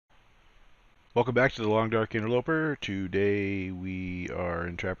Welcome back to the Long Dark Interloper. Today we are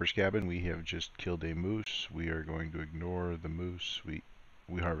in Trapper's Cabin. We have just killed a moose. We are going to ignore the moose. We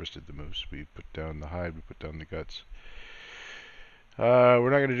harvested the moose. We put down the hide. We put down the guts. We're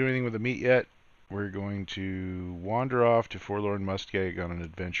not going to do anything with the meat yet. We're going to wander off to Forlorn Muskeg on an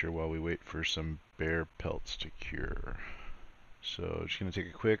adventure while we wait for some bear pelts to cure. So just going to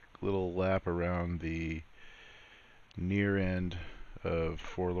take a quick little lap around the near end of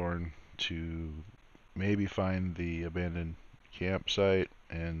Forlorn to maybe find the abandoned campsite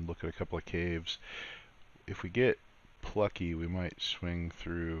and look at a couple of caves. If we get plucky, we might swing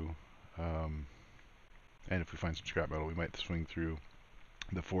through, and if we find some scrap metal, we might swing through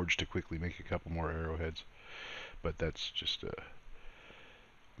the forge to quickly make a couple more arrowheads. But that's just a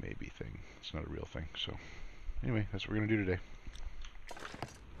maybe thing. It's not a real thing. So anyway, that's what we're going to do today.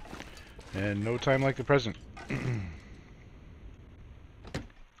 And no time like the present.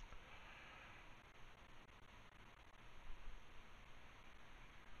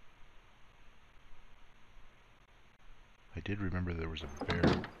 I did remember there was a bear.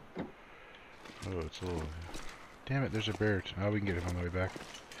 Oh, it's a little... Damn it, there's a bear. Oh, we can get him on the way back.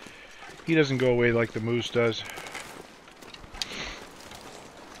 He doesn't go away like the moose does.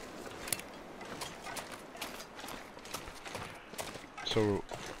 So,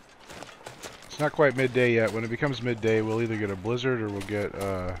 it's not quite midday yet. When it becomes midday, we'll either get a blizzard or we'll get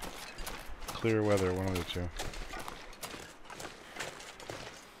clear weather, one of the two.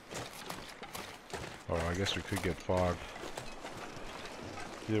 Or I guess we could get fog.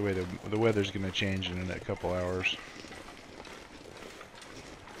 Either way, the weather's going to change in a couple hours.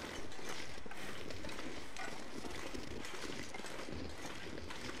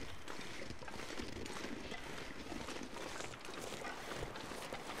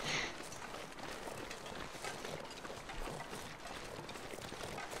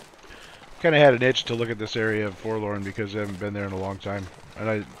 Kind of had an itch to look at this area of Forlorn because I haven't been there in a long time.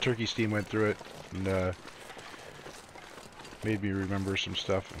 And Turkey Steam went through it and made me remember some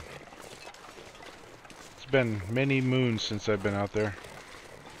stuff. It's been many moons since I've been out there.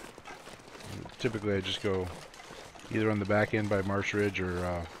 Typically I just go either on the back end by Marsh Ridge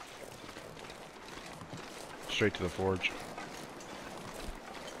or straight to the forge.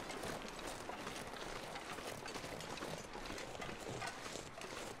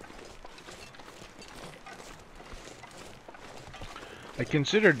 I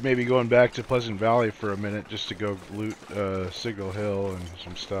considered maybe going back to Pleasant Valley for a minute just to go loot Signal Hill and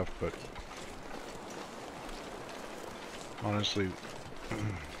some stuff, but honestly,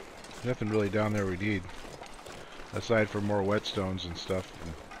 nothing really down there we need, aside from more whetstones and stuff,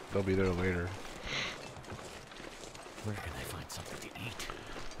 and they'll be there later. Where can I find something to eat?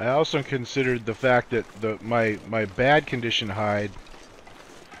 I also considered the fact that my bad condition hide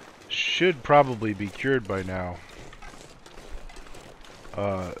should probably be cured by now.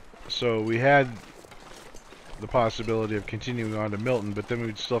 So we had the possibility of continuing on to Milton, but then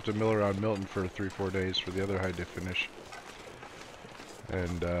we'd still have to mill around Milton for 3-4 days for the other hide to finish.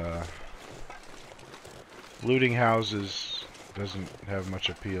 And looting houses doesn't have much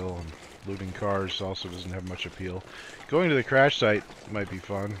appeal, and looting cars also doesn't have much appeal. Going to the crash site might be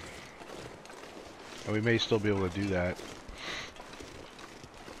fun, and we may still be able to do that.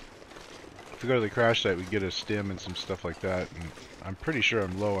 If we go to the crash site, we get a stim and some stuff like that, and I'm pretty sure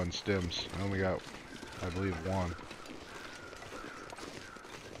I'm low on stims. I only got, I believe, one.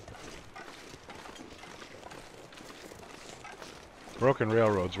 Broken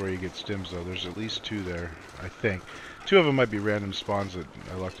Railroad's where you get stims, though. There's at least 2 there, I think. 2 of them might be random spawns that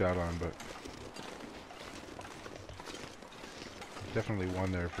I lucked out on, but definitely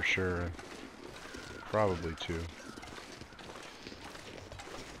 1 there for sure, and probably 2.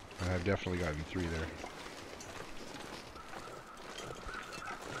 And I've definitely gotten 3 there.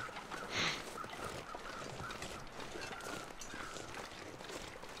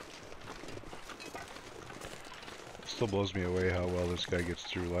 Still blows me away how well this guy gets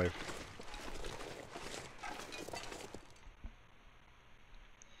through life.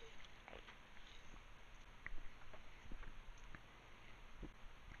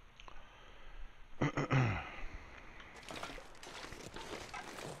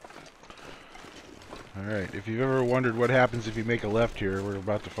 Alright, if you've ever wondered what happens if you make a left here, we're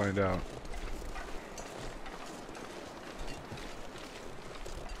about to find out.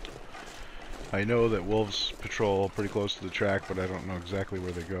 I know that wolves patrol pretty close to the track, but I don't know exactly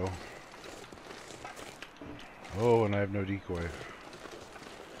where they go. Oh, and I have no decoy.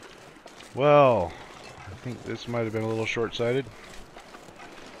 Well, I think this might have been a little short-sighted.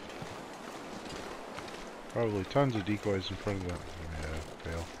 Probably tons of decoys in front of them.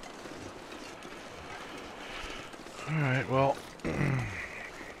 Yeah, fail. Well,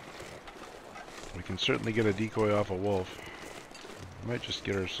 we can certainly get a decoy off a wolf. We might just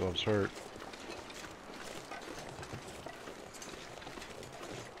get ourselves hurt.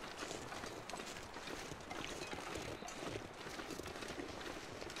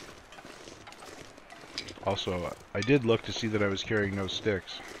 Also, I did look to see that I was carrying no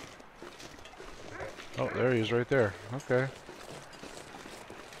sticks. Oh, there he is right there. Okay.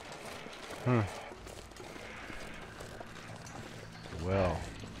 Huh. Well.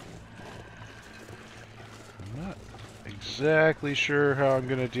 I'm not exactly sure how I'm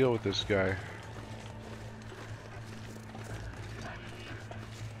going to deal with this guy.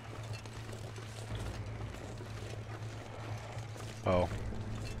 Oh.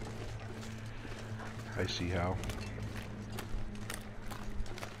 I see how.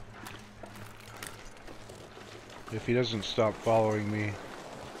 If he doesn't stop following me.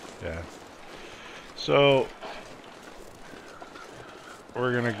 Yeah. So,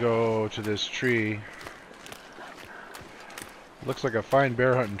 we're gonna go to this tree. Looks like a fine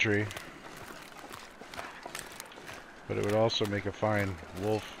bear hunting tree. But it would also make a fine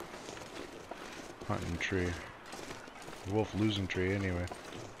wolf hunting tree. Wolf losing tree, anyway.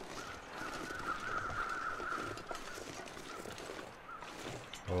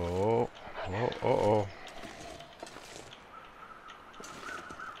 Oh. Oh, uh-oh.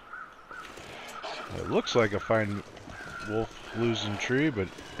 It looks like a fine wolf losing tree, but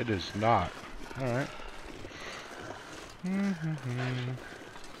it is not. Alright.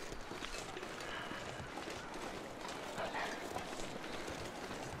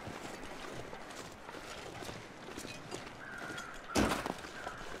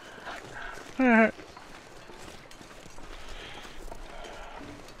 Alright.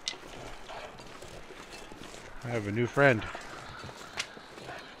 I have a new friend.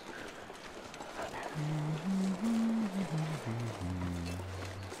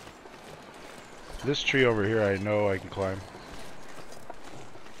 This tree over here I know I can climb.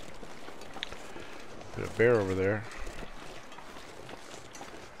 Got a bear over there.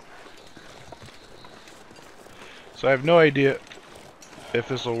 So I have no idea if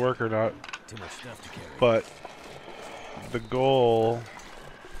this will work or not. Too much stuff to carry. But the goal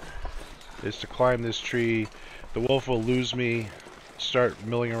is to climb this tree. The wolf will lose me, start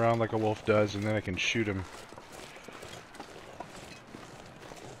milling around like a wolf does, and then I can shoot him.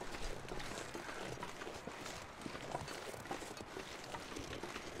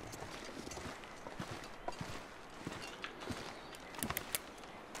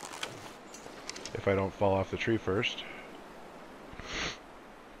 If I don't fall off the tree first.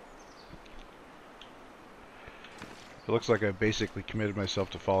 It looks like I basically committed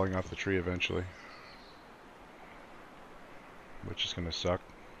myself to falling off the tree eventually. Which is gonna suck.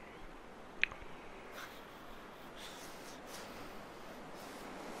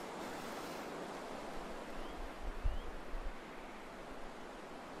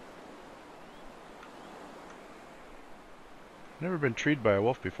 Never been treed by a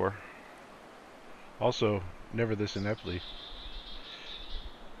wolf before. Also, never this ineptly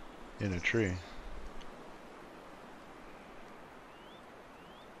in a tree.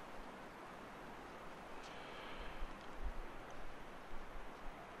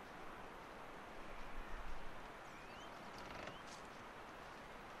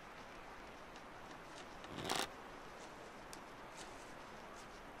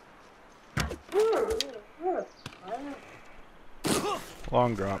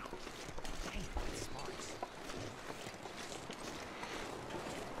 Long drop.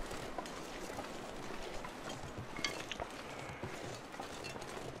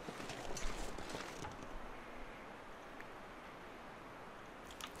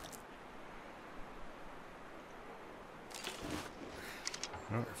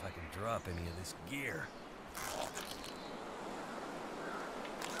 I wonder if I can drop any of this gear.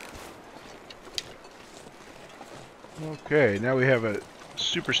 Okay, now we have a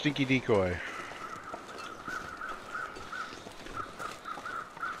super stinky decoy.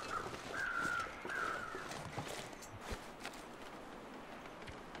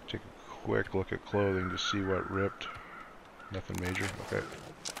 Take a quick look at clothing to see what ripped. Nothing major. Okay.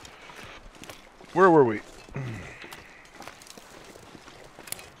 Where were we?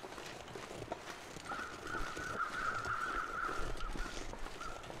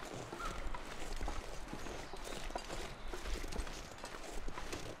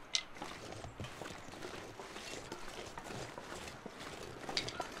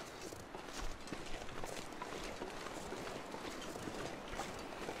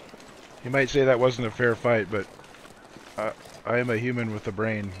 You might say that wasn't a fair fight, but I am a human with a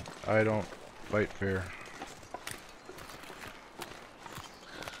brain. I don't fight fair.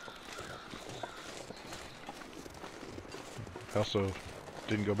 I also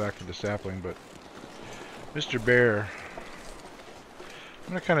didn't go back for the sapling, but Mr. Bear, I'm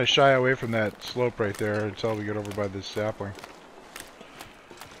gonna kind of shy away from that slope right there until we get over by this sapling,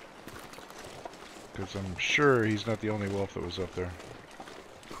 because I'm sure he's not the only wolf that was up there.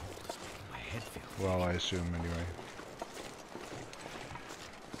 My head feels. Well, I assume anyway.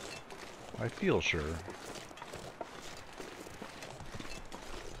 I feel sure.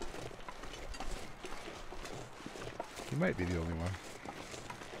 He might be the only one.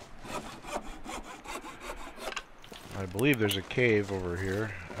 I believe there's a cave over here,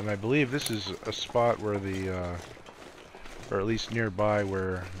 and I believe this is a spot where the, or at least nearby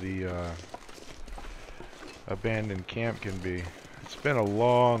where the abandoned camp can be. It's been a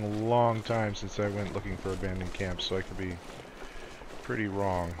long, long time since I went looking for abandoned camps, so I could be pretty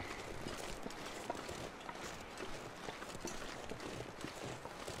wrong.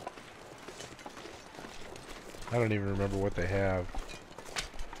 I don't even remember what they have.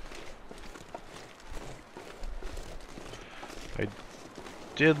 I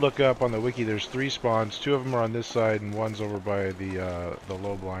did look up on the wiki, there's 3 spawns. 2 of them are on this side and one's over by the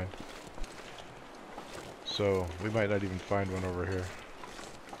low blind. So we might not even find one over here.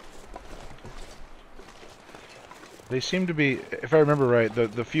 They seem to be, if I remember right,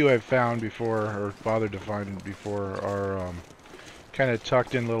 the few I've found before, or bothered to find before, are kind of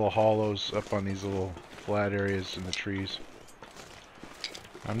tucked in little hollows up on these little flat areas in the trees.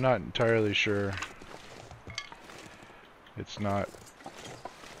 I'm not entirely sure. It's not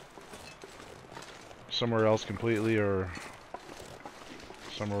somewhere else completely or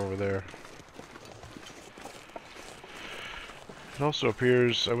somewhere over there. It also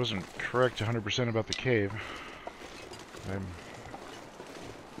appears I wasn't correct 100% about the cave. I'm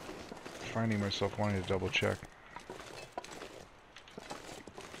finding myself wanting to double check.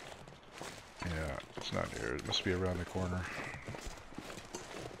 Yeah, it's not here. It must be around the corner.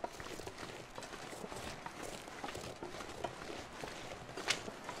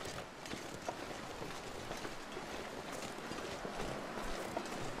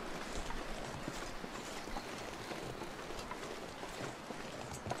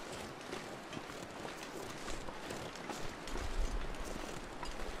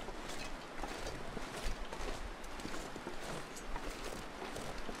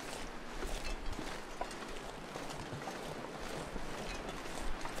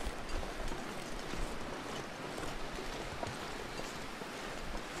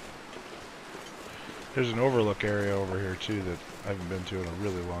 There's an overlook area over here too that I haven't been to in a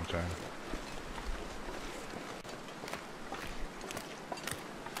really long time.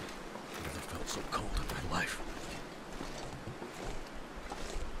 Never felt so cold in my life.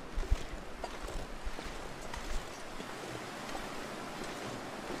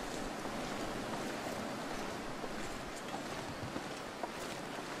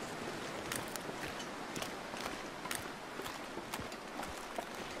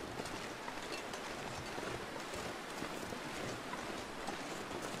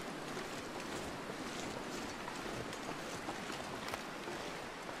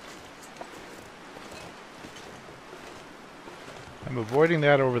 I'm avoiding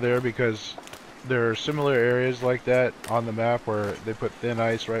that over there because there are similar areas like that on the map where they put thin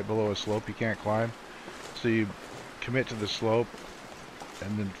ice right below a slope you can't climb. So you commit to the slope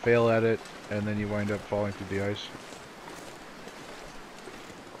and then fail at it, and then you wind up falling through the ice.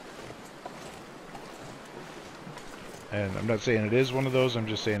 And I'm not saying it is one of those, I'm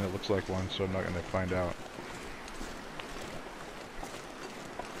just saying it looks like one, so I'm not going to find out.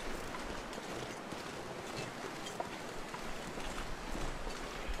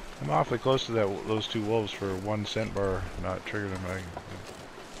 I'm awfully close to those 2 wolves for 1 scent bar not triggering them.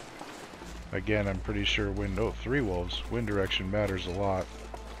 Again, I'm pretty sure 3 wolves. Wind direction matters a lot.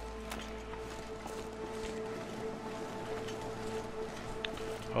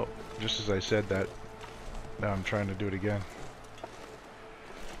 Oh, just as I said that, now I'm trying to do it again.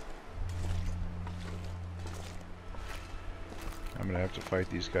 I'm gonna have to fight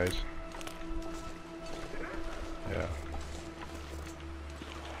these guys. Yeah.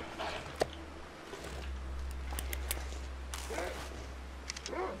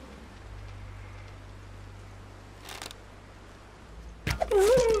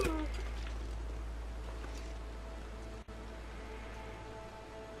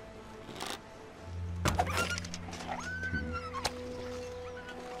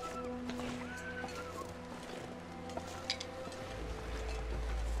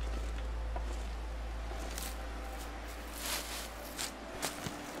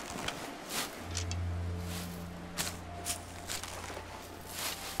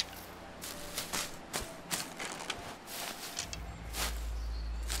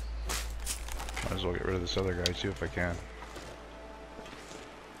 as well get rid of this other guy too if I can.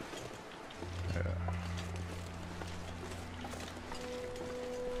 Yeah.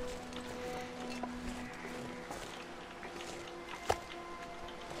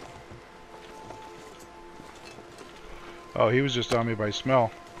 Oh, he was just on me by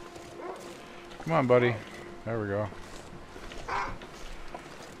smell. Come on, buddy. There we go.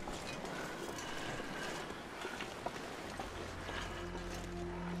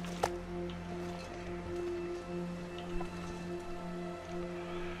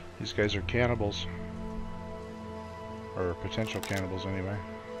 These guys are cannibals. Or potential cannibals, anyway.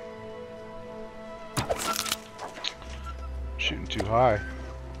 Shooting too high.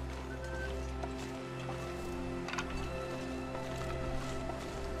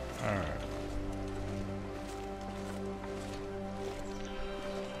 Alright.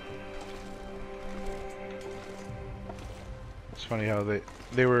 It's funny how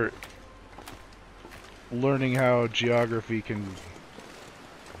they were learning how geography can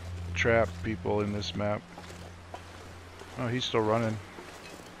trap people in this map. Oh, he's still running.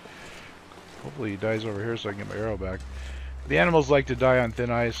 Hopefully he dies over here so I can get my arrow back. The animals like to die on thin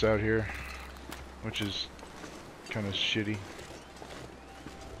ice out here, which is kind of shitty.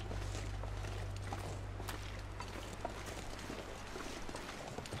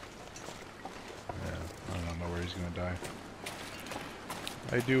 Yeah, I don't know where he's gonna die.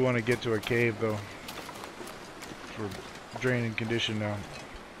 I do want to get to a cave though, for draining condition now.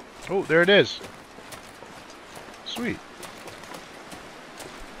 Oh, there it is. Sweet.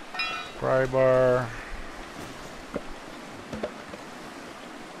 Pry bar.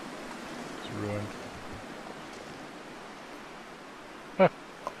 It's ruined.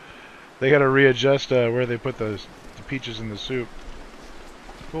 They gotta readjust where they put the peaches in the soup.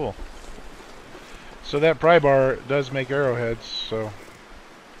 Cool. So that pry bar does make arrowheads, so.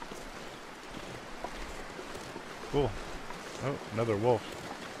 Cool. Oh, another wolf.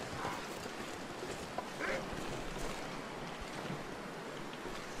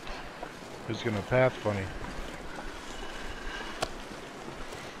 Who's gonna path funny?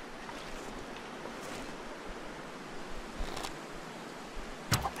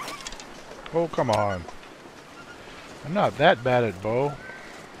 Oh, come on. I'm not that bad at bow.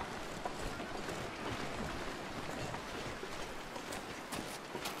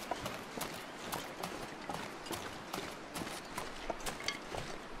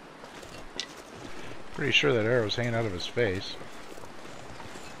 Pretty sure that arrow's hanging out of his face.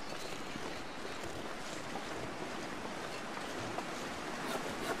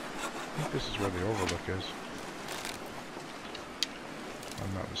 I think this is where the overlook is. If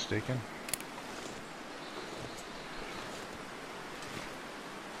I'm not mistaken.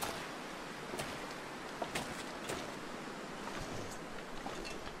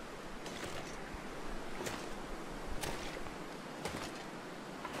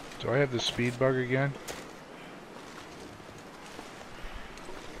 Do I have the speed bug again?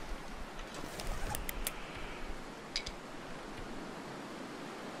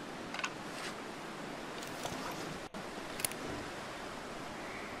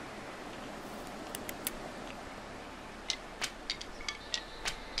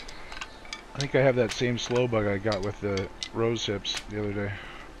 I think I have that same slow bug I got with the rose hips the other day.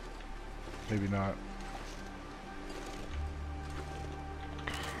 Maybe not.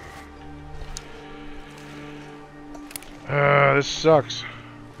 This sucks.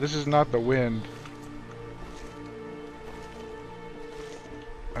 This is not the wind.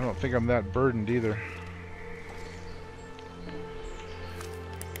 I don't think I'm that burdened either.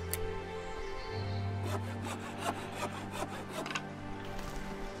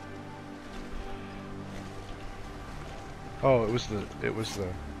 Oh, it was the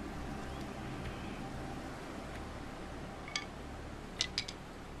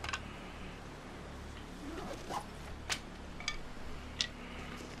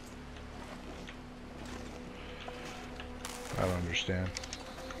I don't understand.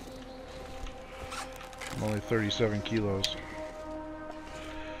 I'm only 37 kilos.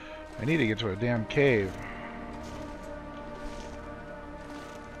 I need to get to a damn cave.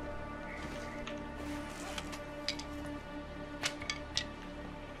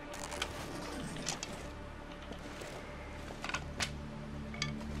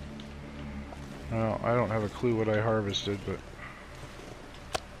 Well, I don't have a clue what I harvested, but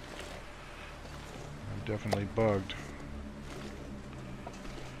I'm definitely bugged.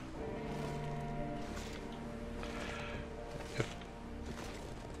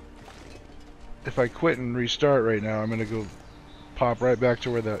 If I quit and restart right now, I'm gonna go pop right back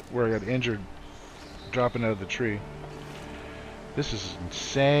to where I got injured dropping out of the tree. This is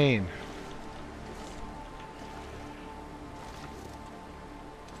insane.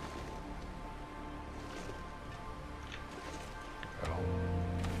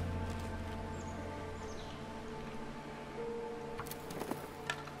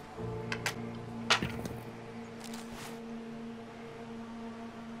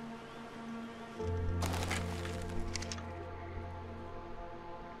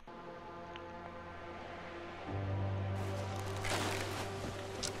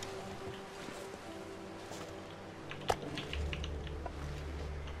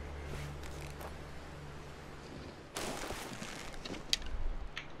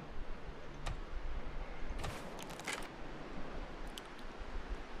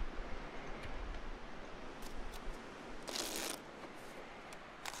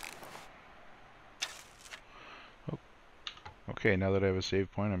 Okay, now that I have a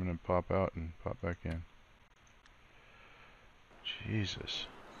save point, I'm going to pop out and pop back in. Jesus.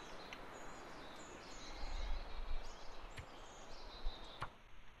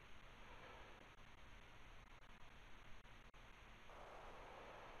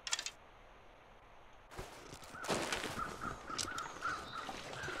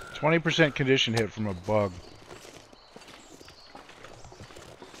 %20 condition hit from a bug.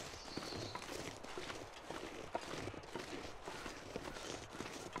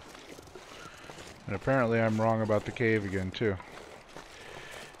 And apparently I'm wrong about the cave again, too.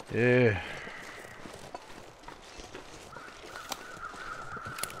 Yeah.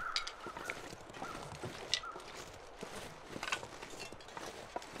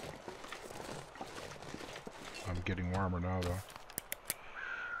 I'm getting warmer now, though.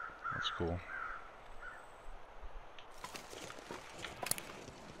 That's cool.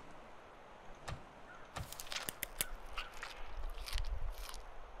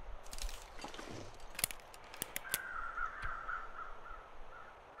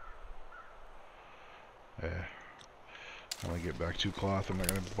 Yeah. When I get back 2 cloth, I'm not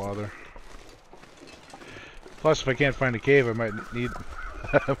going to bother. Plus, if I can't find a cave, I might need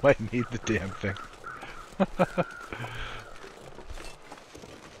I might need the damn thing.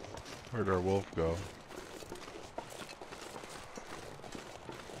 Where'd our wolf go?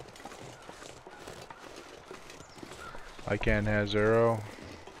 Ican has arrow.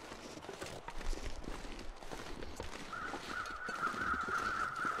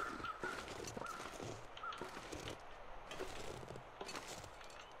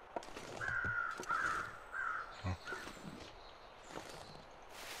 Oh.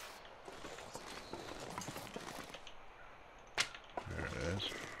 There it is.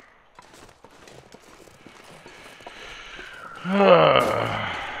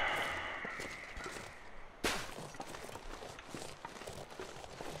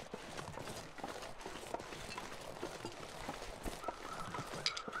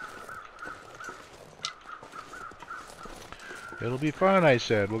 It'll be fun, I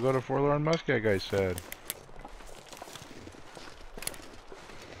said. We'll go to Forlorn Muskeg, I said.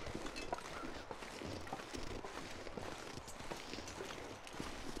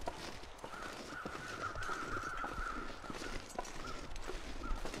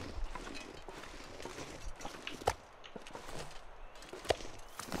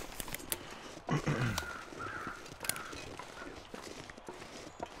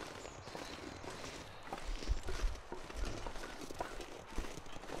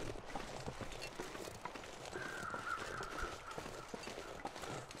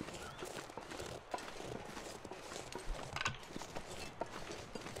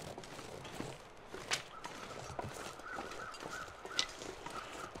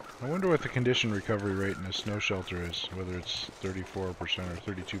 I wonder what the condition recovery rate in a snow shelter is, whether it's 34% or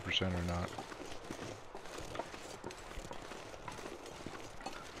 32% or not.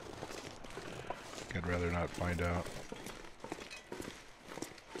 I'd rather not find out.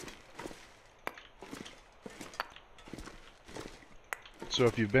 So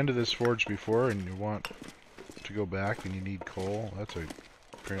if you've been to this forge before and you want to go back and you need coal, that's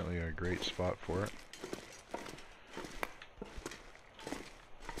apparently a great spot for it.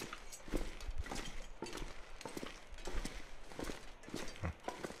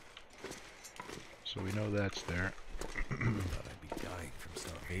 So we know that's there. Thought I'd be dying from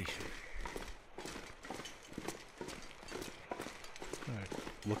starvation.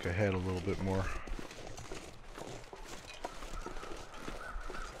 Look ahead a little bit more.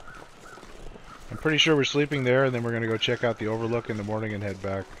 I'm pretty sure we're sleeping there, and then we're going to go check out the overlook in the morning and head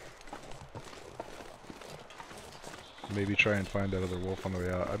back. Maybe try and find that other wolf on the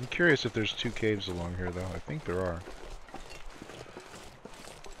way out. I'm curious if there's 2 caves along here, though. I think there are.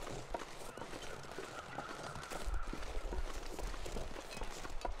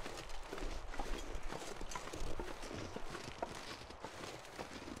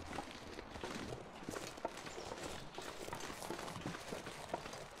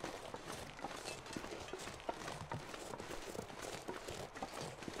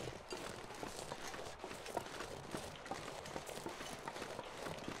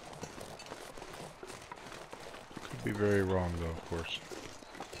 Be very wrong, though, of course.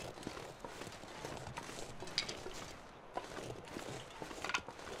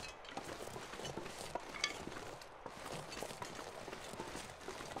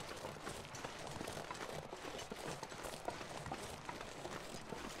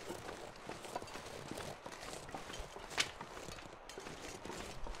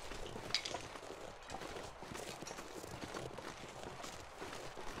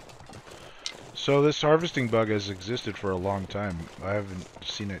 So this harvesting bug has existed for a long time. I haven't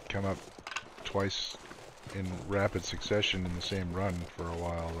seen it come up twice in rapid succession in the same run for a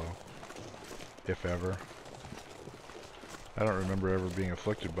while, though. If ever. I don't remember ever being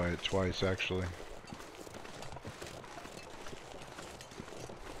afflicted by it twice, actually.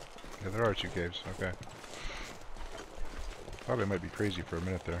 Yeah, there are 2 caves. Okay. Thought I might be crazy for a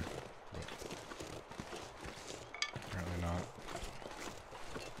minute there. But apparently not.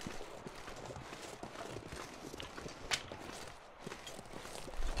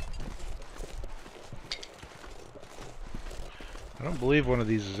 I don't believe one of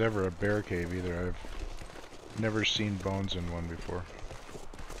these is ever a bear cave either. I've never seen bones in one before.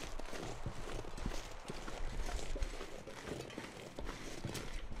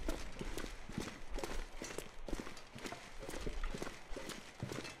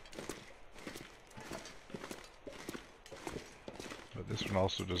 But this one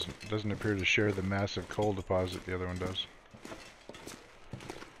also doesn't appear to share the massive coal deposit the other one does.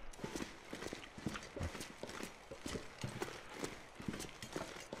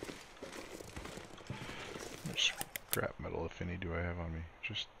 Scrap metal, if any, do I have on me?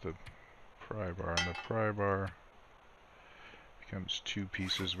 Just the pry bar, and the pry bar becomes 2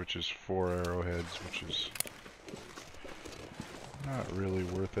 pieces, which is 4 arrowheads, which is not really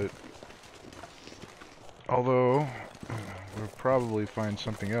worth it. Although we'll probably find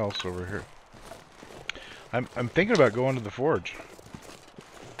something else over here. I'm thinking about going to the forge,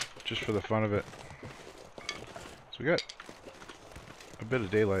 just for the fun of it. So we got a bit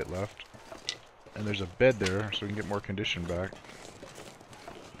of daylight left. And there's a bed there, so we can get more condition back.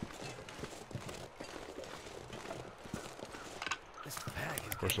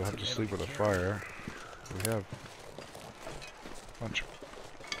 Of course, I'll have to sleep with a fire. We have a bunch.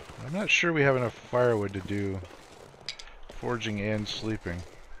 I'm not sure we have enough firewood to do forging and sleeping.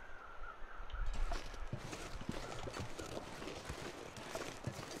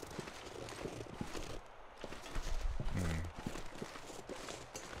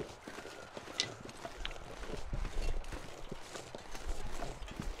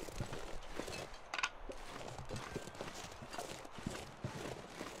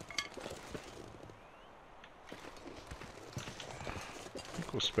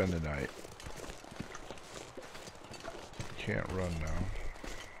 We'll spend the night. Can't run now.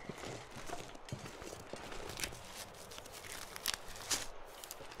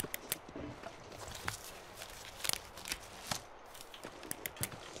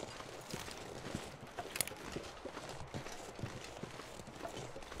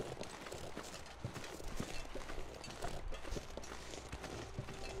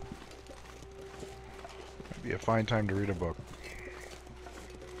 Might be a fine time to read a book.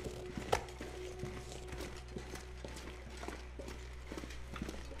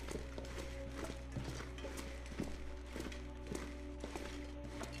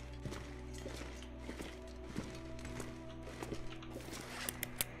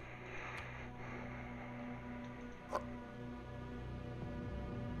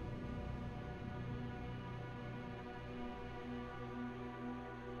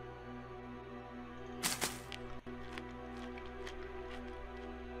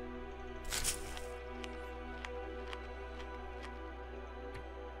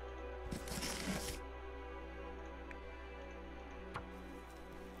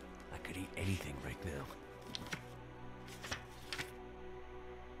 Anything right now.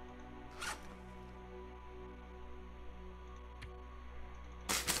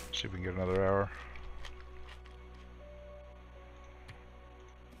 See if we can get another hour.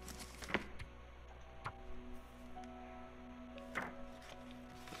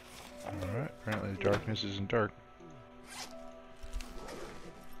 Alright, apparently the darkness isn't dark.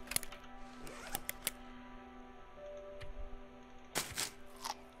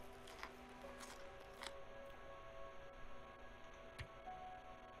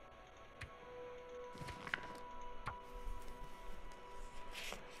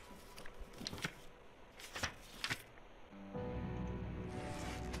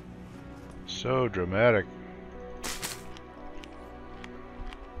 So dramatic.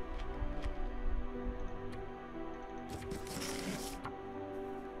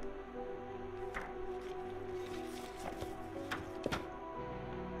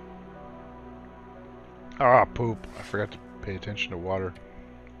 Ah, poop. I forgot to pay attention to water.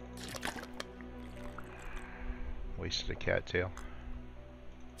 Wasted a cattail.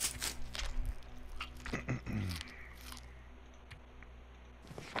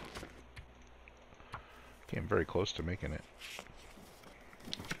 Came very close to making it.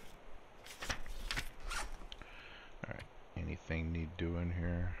 Alright, anything need doing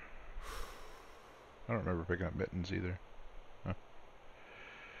here? I don't remember picking up mittens either. Huh.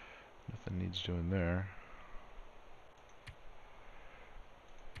 Nothing needs doing there.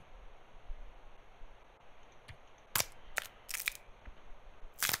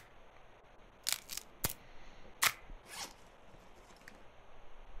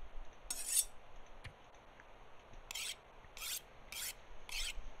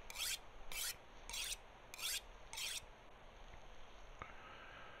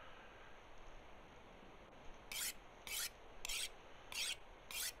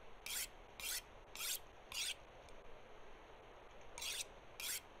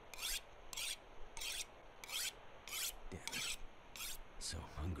 So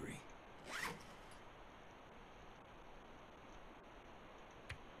hungry.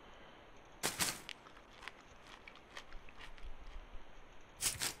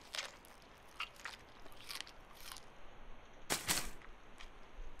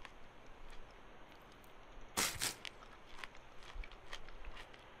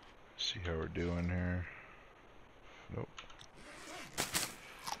 See how we're doing here. Nope.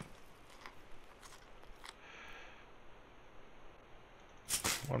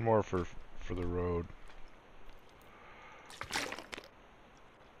 One more for the road.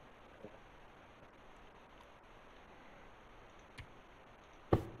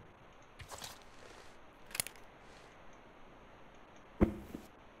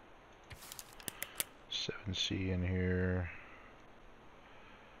 C in here.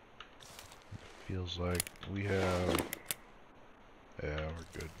 Feels like we have. Yeah,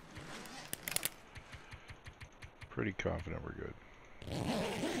 we're good. Pretty confident we're good.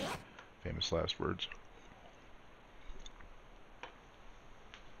 Famous last words.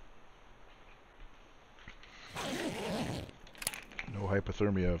 No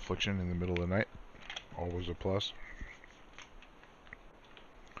hypothermia affliction in the middle of the night. Always a plus.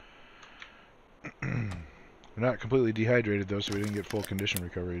 We're not completely dehydrated though, so we didn't get full condition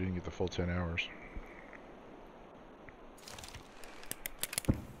recovery. We didn't get the full 10 hours.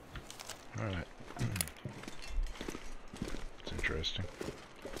 Alright. It's interesting.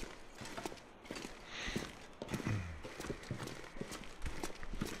 I'm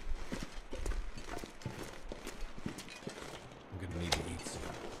gonna need to eat some.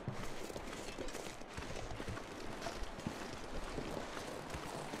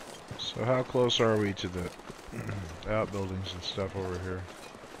 So how close are we to the outbuildings and stuff over here?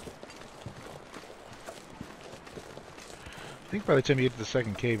 I think by the time you get to the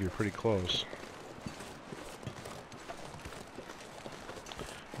second cave, you're pretty close.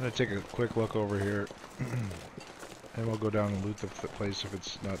 I'm gonna take a quick look over here, and we'll go down and loot the place if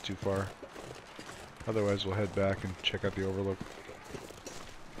it's not too far. Otherwise, we'll head back and check out the overlook.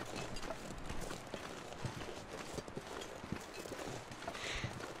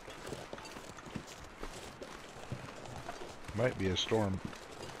 Might be a storm.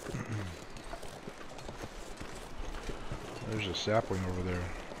 There's a sapling over there.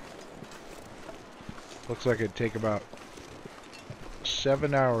 Looks like it'd take about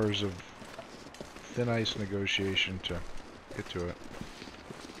 7 hours of thin ice negotiation to get to it.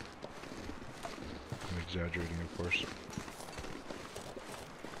 I'm exaggerating, of course.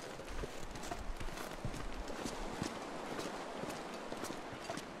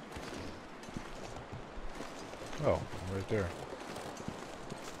 Oh, right there.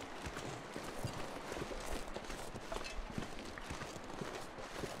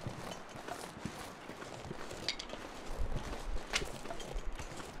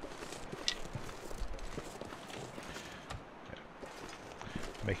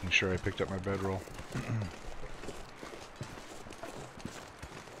 Making sure I picked up my bedroll.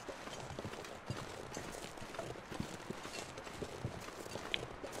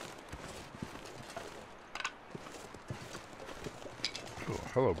 Oh,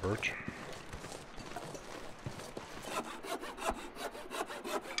 hello, Birch.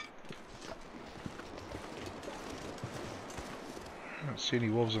 I don't see any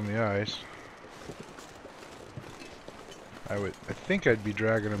wolves on the ice. I think I'd be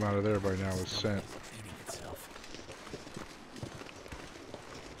dragging them out of there by now with scent. Eating itself.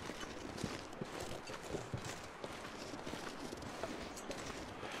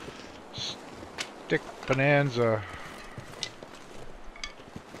 Stick bonanza.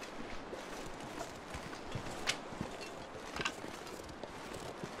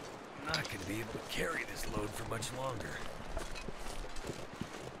 I'm not gonna be able to carry this load for much longer.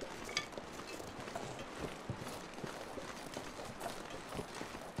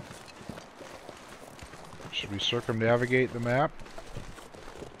 Should we circumnavigate the map?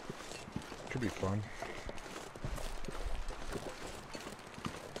 Could be fun.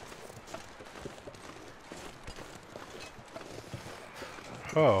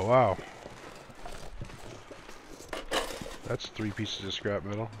 Oh, wow. That's 3 pieces of scrap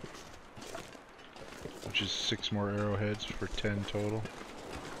metal. Which is 6 more arrowheads for 10 total.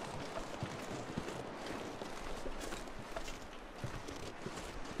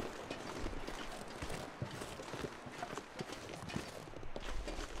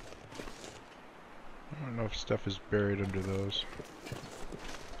 I don't know if stuff is buried under those.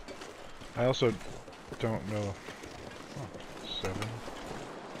 I also don't know. Oh, 7.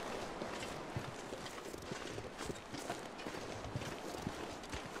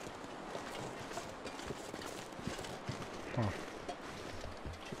 Huh.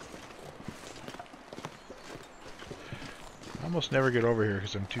 I almost never get over here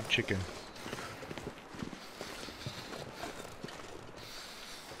because I'm too chicken.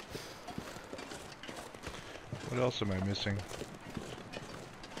 What else am I missing?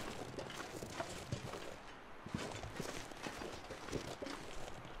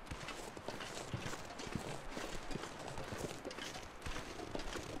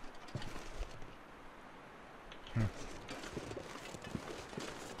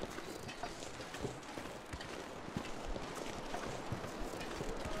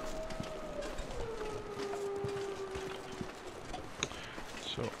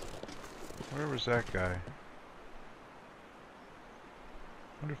 So, where was that guy?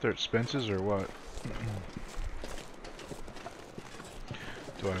 Wonder if they're at Spence's or what.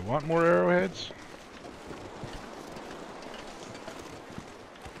 Do I want more arrowheads?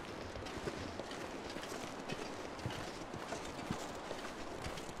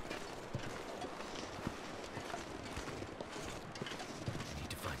 Need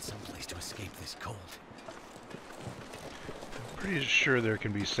to find some place to escape this cold. I'm pretty sure there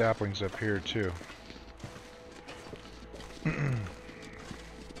can be saplings up here too.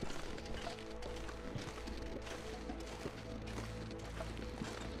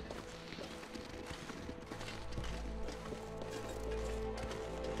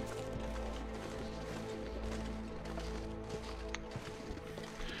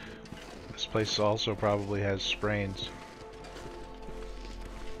 This place also probably has sprains.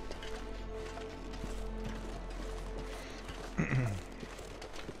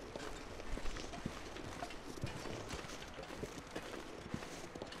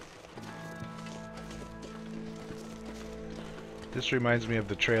 This reminds me of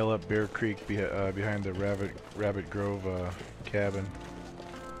the trail up Bear Creek behind the Rabbit Grove cabin.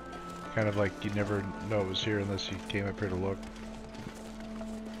 Kind of like you'd never know it was here unless you came up here to look.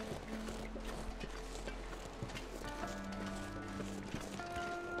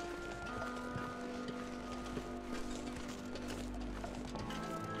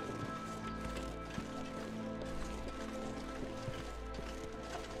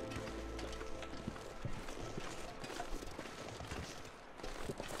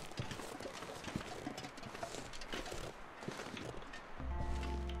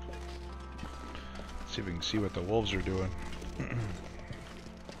 See if we can see what the wolves are doing.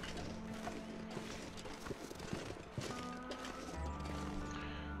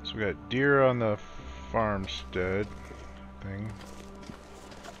 So we got deer on the farmstead thing.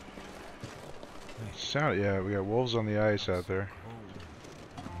 Yeah, we got wolves on the ice out there.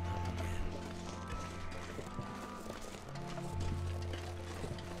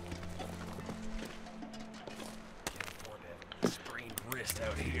 Sprained wrist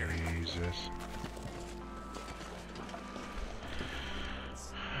out here. Jesus.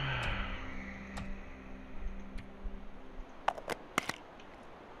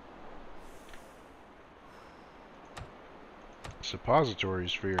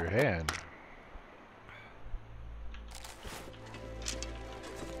 Suppositories for your hand.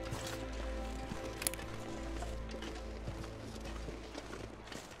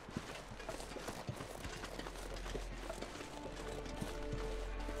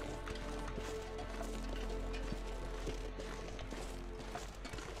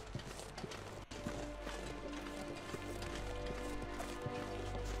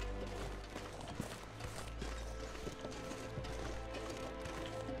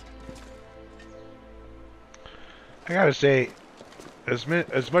 I gotta say, as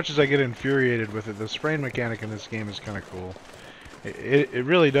much as I get infuriated with it, the sprain mechanic in this game is kind of cool. It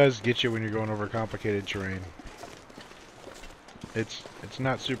really does get you when you're going over complicated terrain. It's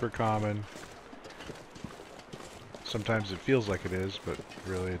not super common. Sometimes it feels like it is, but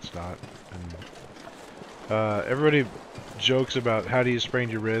really it's not. And everybody jokes about how do you sprain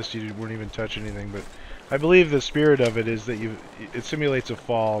your wrist? You wouldn't even touch anything, but I believe the spirit of it is that it simulates a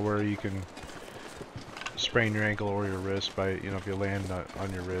fall where you can sprain your ankle or your wrist by, you know, if you land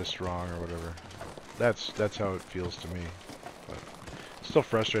on your wrist wrong or whatever. That's how it feels to me. But Still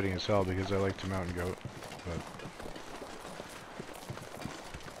frustrating as hell because I like to mount and goat, but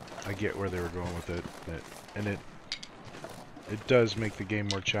I get where they were going with it, and it does make the game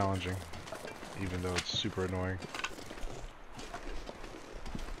more challenging, even though it's super annoying.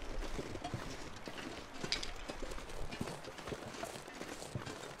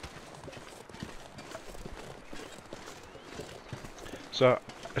 So,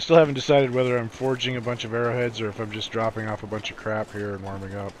 I still haven't decided whether I'm forging a bunch of arrowheads or if I'm just dropping off a bunch of crap here and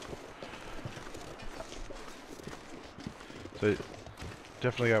warming up. So,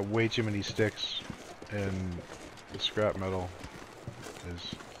 definitely got way too many sticks, and the scrap metal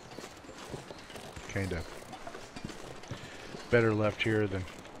is kinda better left here than...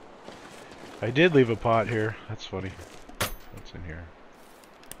 I did leave a pot here. That's funny. What's in here?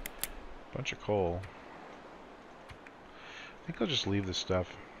 Bunch of coal. I think I'll just leave this stuff.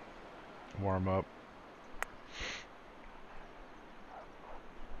 Warm up.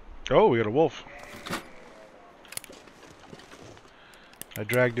 Oh, we got a wolf. I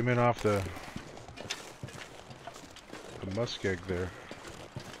dragged him in off the muskeg there.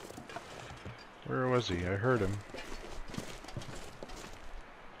 Where was he? I heard him.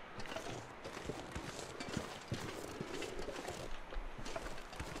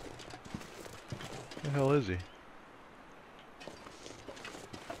 Where the hell is he?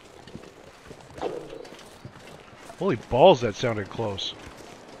 Holy balls, that sounded close.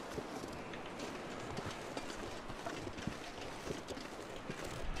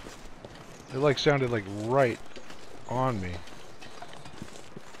 It like sounded like right on me.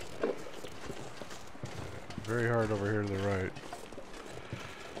 Very hard over here to the right.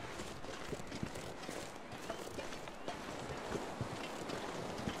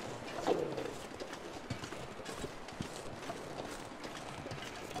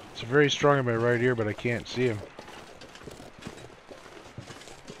 It's very strong in my right ear, but I can't see him.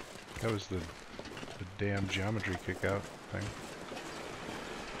 That was the damn geometry kick out thing.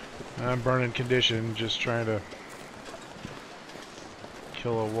 I'm burning condition, just trying to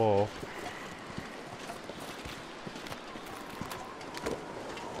kill a wolf.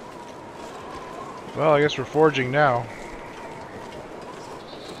 Well, I guess we're forging now.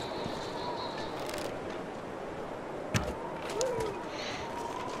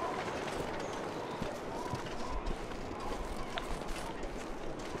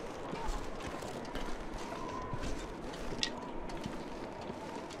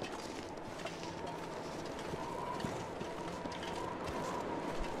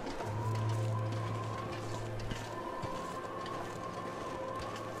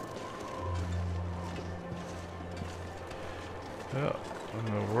 Well, when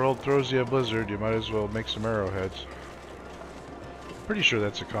the world throws you a blizzard, you might as well make some arrowheads. Pretty sure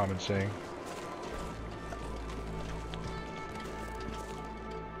that's a common saying.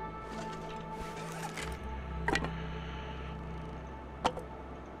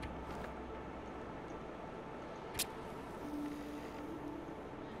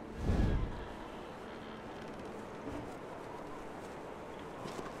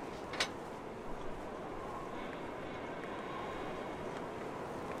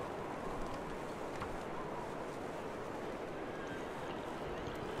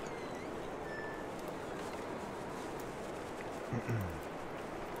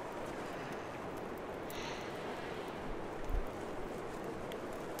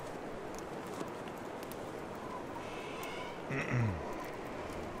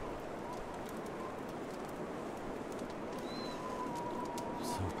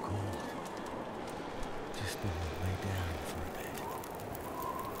 So cold. Just need to lay down for a bit.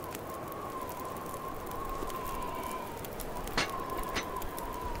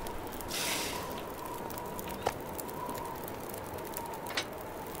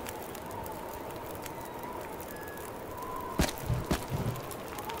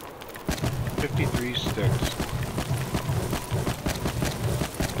 $53 sticks.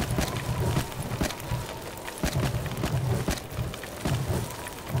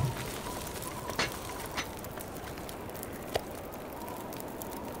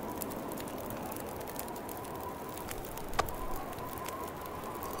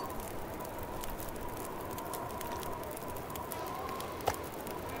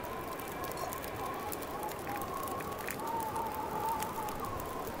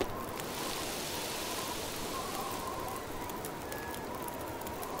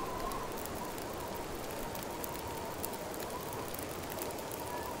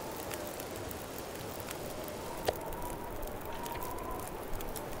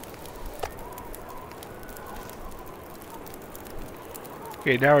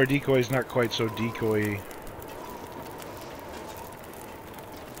 Okay, now our decoy's not quite so decoy-y.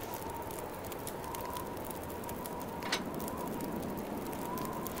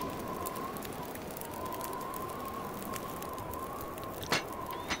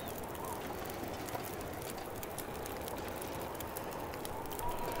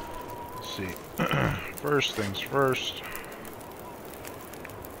 see. First things first.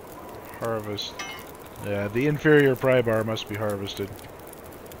 Harvest. Yeah, the inferior pry bar must be harvested.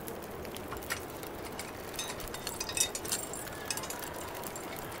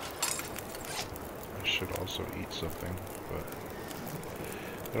 I should also eat something, but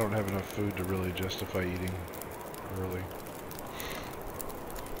I don't have enough food to really justify eating early.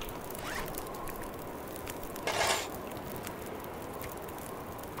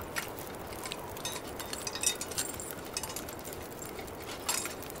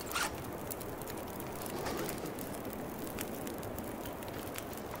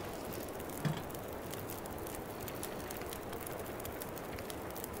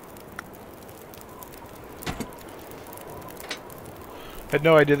 I had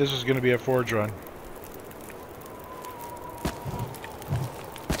no idea this was going to be a forge run.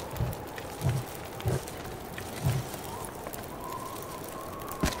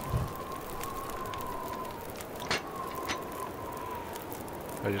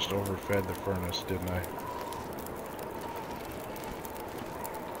 I just overfed the furnace, didn't I?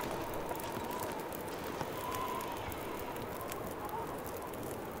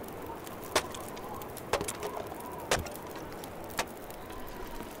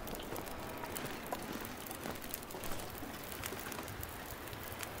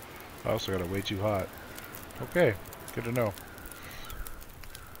 I also got it way too hot. Okay, good to know.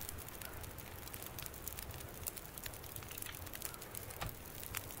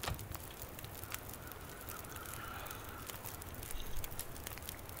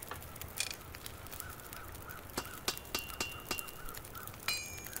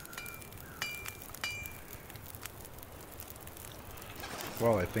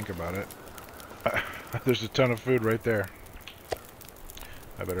 While I think about it, there's a ton of food right there.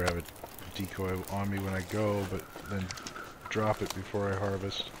 I better have a decoy on me when I go, but then drop it before I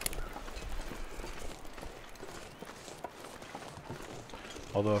harvest.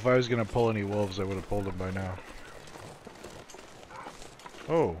 Although if I was going to pull any wolves, I would have pulled them by now.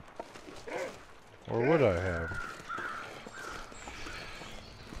 Oh. Or would I have?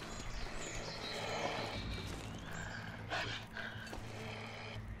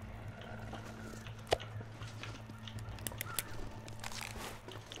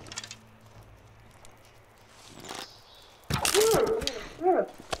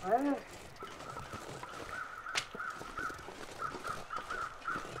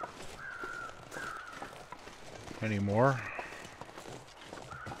 Any more?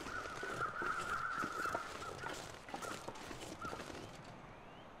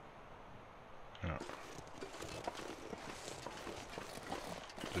 No.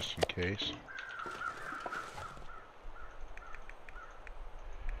 Just in case.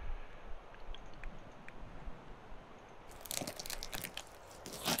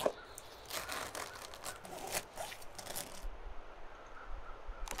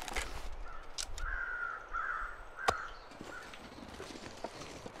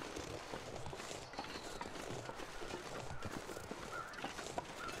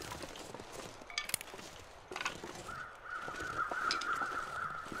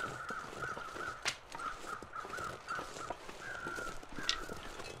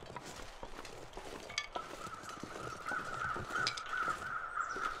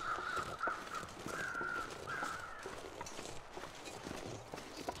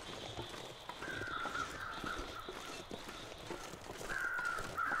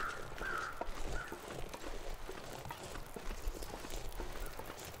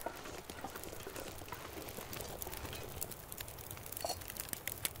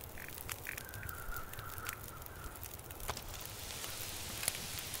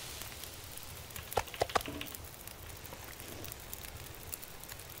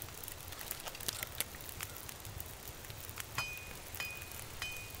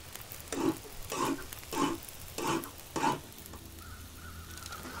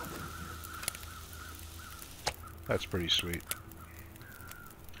 That's pretty sweet.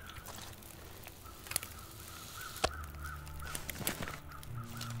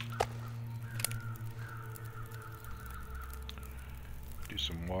 Do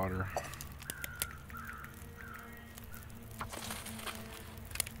some water.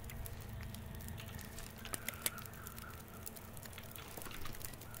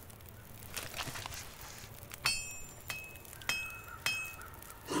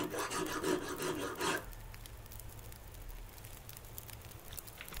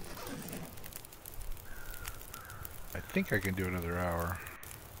 I think I can do another hour.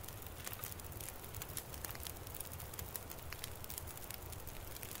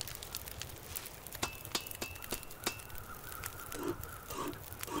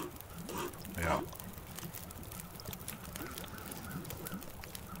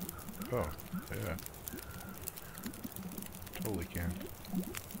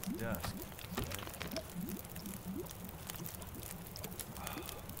 dusk.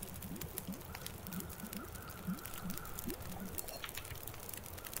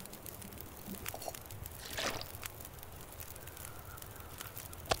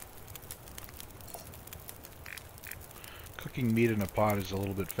 Cooking meat in a pot is a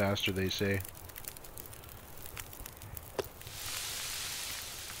little bit faster, they say.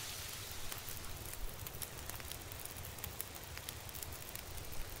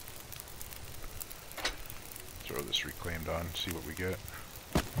 Throw this reclaimed on, see what we get.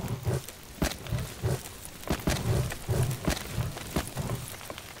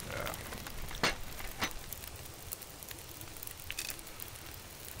 Yeah.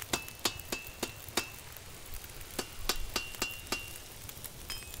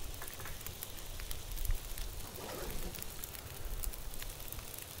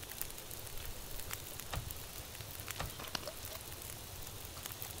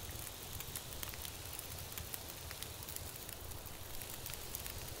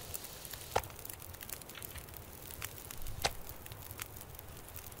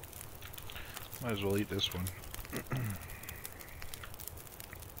 Might as well eat this one.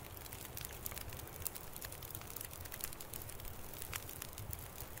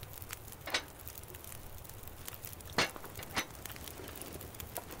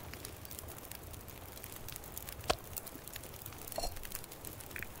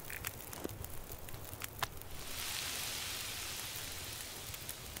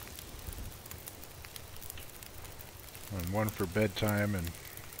 And one for bedtime and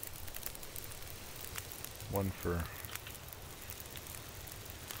one for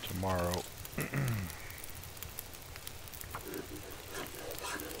tomorrow.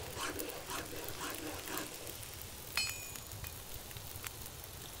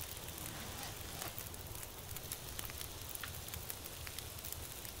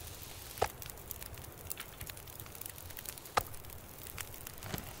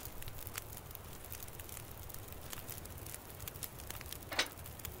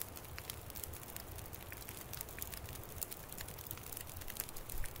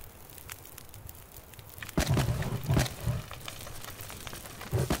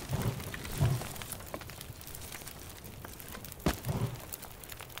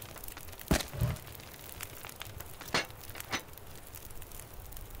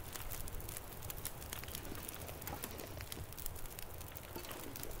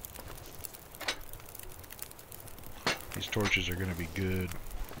 These torches are going to be good.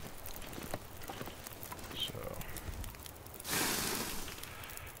 So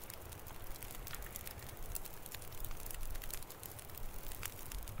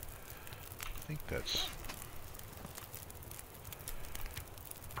I think that's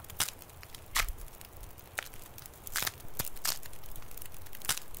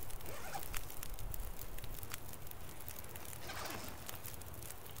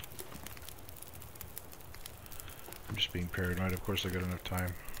I'm just being paranoid. Of course I got enough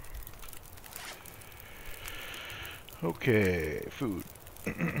time. Okay, food.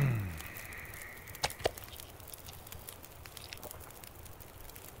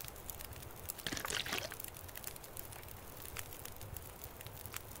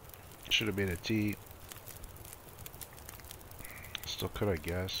 Should have made a tea. Still could, I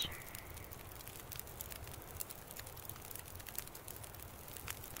guess.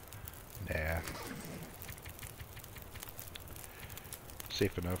 Nah.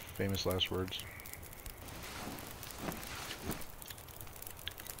 Safe enough. Famous last words.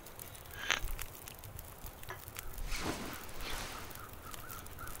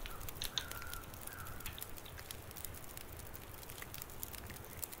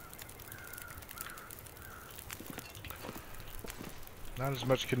 Not as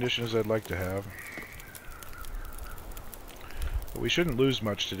much condition as I'd like to have. But we shouldn't lose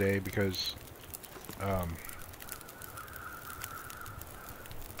much today because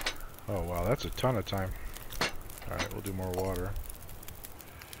oh wow, that's a ton of time. Alright, we'll do more water.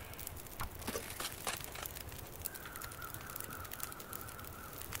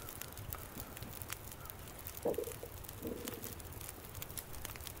 I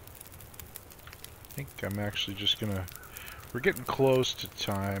think I'm actually just gonna... We're getting close to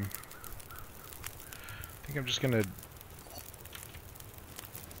time. I think I'm just gonna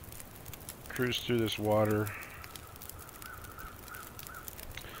cruise through this water.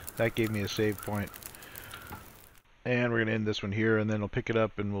 That gave me a save point. And we're gonna end this one here, and then we'll pick it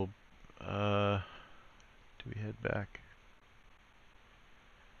up and we'll do we head back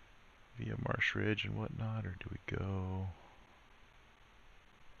via Marsh Ridge and whatnot, or do we go...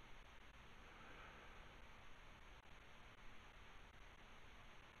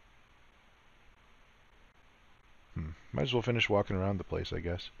 might as well finish walking around the place, I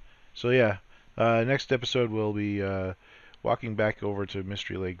guess. So yeah, next episode we'll be walking back over to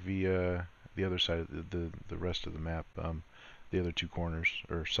Mystery Lake via the other side of the rest of the map, the other two corners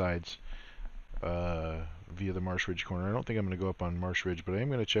or sides, via the Marsh Ridge corner. I don't think I'm going to go up on Marsh Ridge, but I am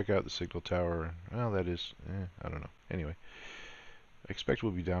going to check out the signal tower. Well, that is, I don't know. Anyway, I expect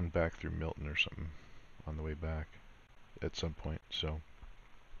we'll be down back through Milton or something on the way back at some point. So,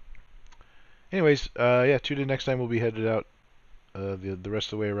 anyways, yeah, tune in next time. We'll be headed out the rest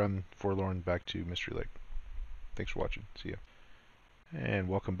of the way around Forlorn back to Mystery Lake. Thanks for watching. See ya. And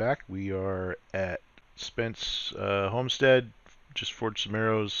welcome back. We are at Spence homestead. Just forged some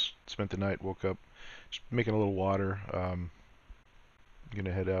arrows. Spent the night. Woke up. Just making a little water. I'm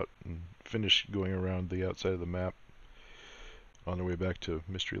gonna head out and finish going around the outside of the map on the way back to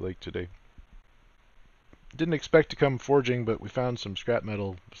Mystery Lake today. Didn't expect to come forging, but we found some scrap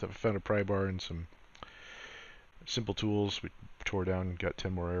metal. So we found a pry bar and some simple tools. We tore down and got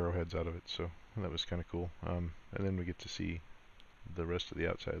 10 more arrowheads out of it, so that was kind of cool. And then we get to see the rest of the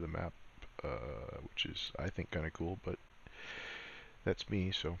outside of the map, which is, I think, kind of cool, but that's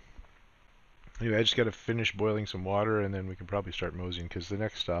me. So anyway, I just got to finish boiling some water, and then we can probably start moseying, because the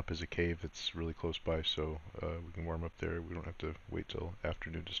next stop is a cave that's really close by, so we can warm up there. We don't have to wait till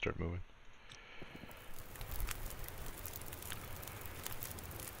afternoon to start moving.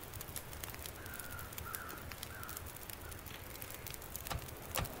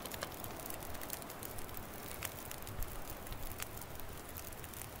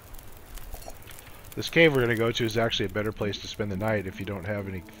 This cave we're going to go to is actually a better place to spend the night if you don't have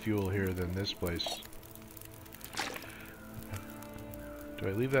any fuel here than this place. Do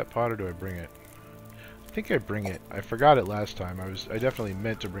I leave that pot or do I bring it? I think I bring it. I forgot it last time. I definitely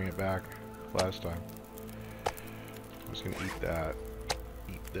meant to bring it back last time. I was going to eat that.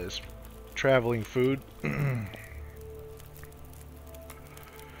 Eat this traveling food. Kind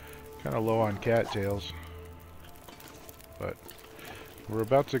of low on cattails. But we're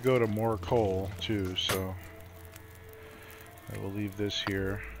about to go to more coal too, so I will leave this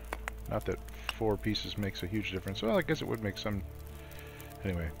here. Not that 4 pieces makes a huge difference. Well, I guess it would make some.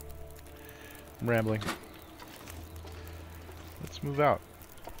 Anyway, I'm rambling. Let's move out.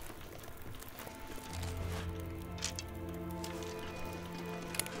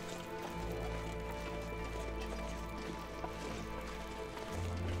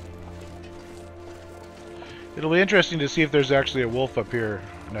 It'll be interesting to see if there's actually a wolf up here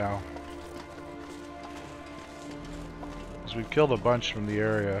now. Because we've killed a bunch from the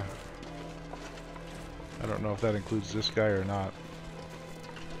area. I don't know if that includes this guy or not.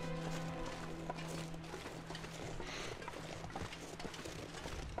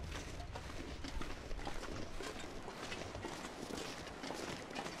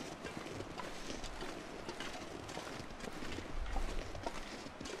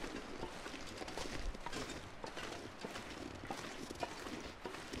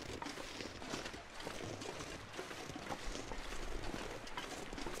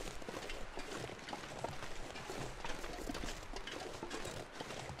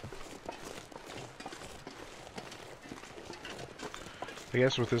 I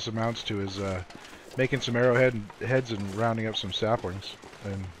guess what this amounts to is making some arrowheads and rounding up some saplings,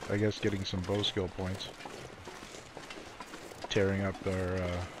 and I guess getting some bow skill points. Tearing up our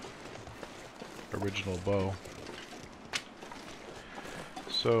original bow.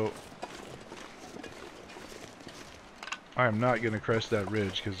 So I am not going to crest that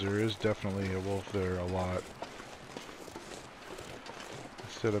ridge because there is definitely a wolf there a lot.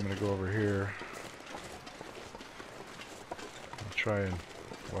 Instead I'm going to go over here. Try and,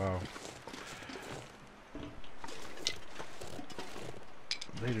 wow.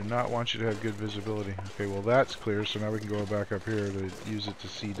 They do not want you to have good visibility. Okay, well that's clear, so now we can go back up here to use it to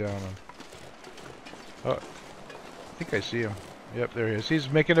see down on. Oh, I think I see him. Yep, there he is. He's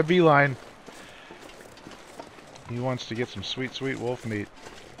making a beeline. He wants to get some sweet, sweet wolf meat.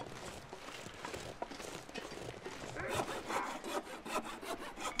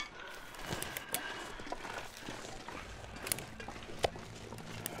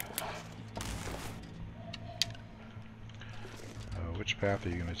 Which path are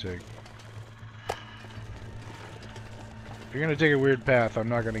you going to take? If you're going to take a weird path, I'm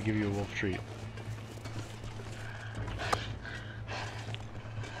not going to give you a wolf treat.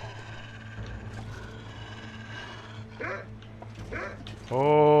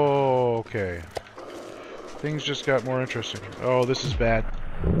 Oh, okay. Things just got more interesting. Oh, this is bad.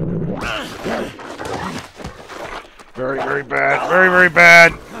 Very, very bad. Very, very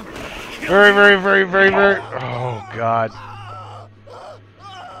bad. Very, very, very, very, very... Oh, God.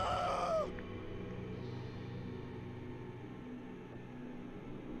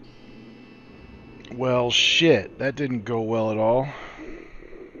 Well, shit, that didn't go well at all.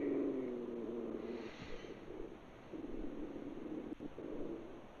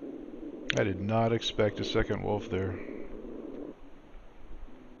 I did not expect a second wolf there.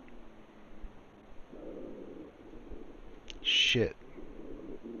 Shit.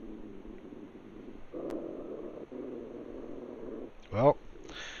 Well,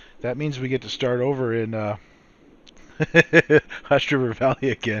 that means we get to start over in Hush River Valley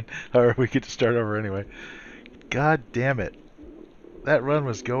again. Or we get to start over anyway. God damn it. That run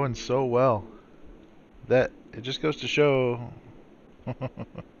was going so well. That it just goes to show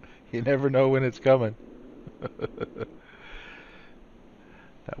you never know when it's coming.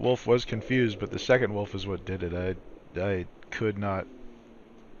 That wolf was confused, but the second wolf is what did it. I could not.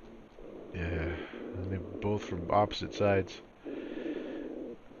 Yeah, they're both from opposite sides.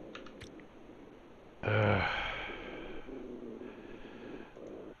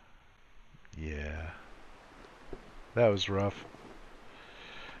 Yeah, that was rough.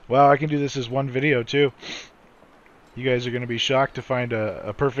 Well, I can do this as one video too. You guys are going to be shocked to find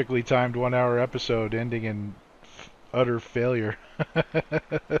a perfectly timed 1 hour episode ending in utter failure.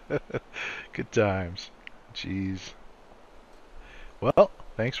 Good times. Jeez. Well,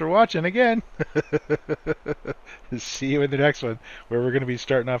 thanks for watching again. See you in the next one, where we're going to be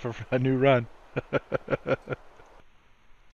starting off a new run.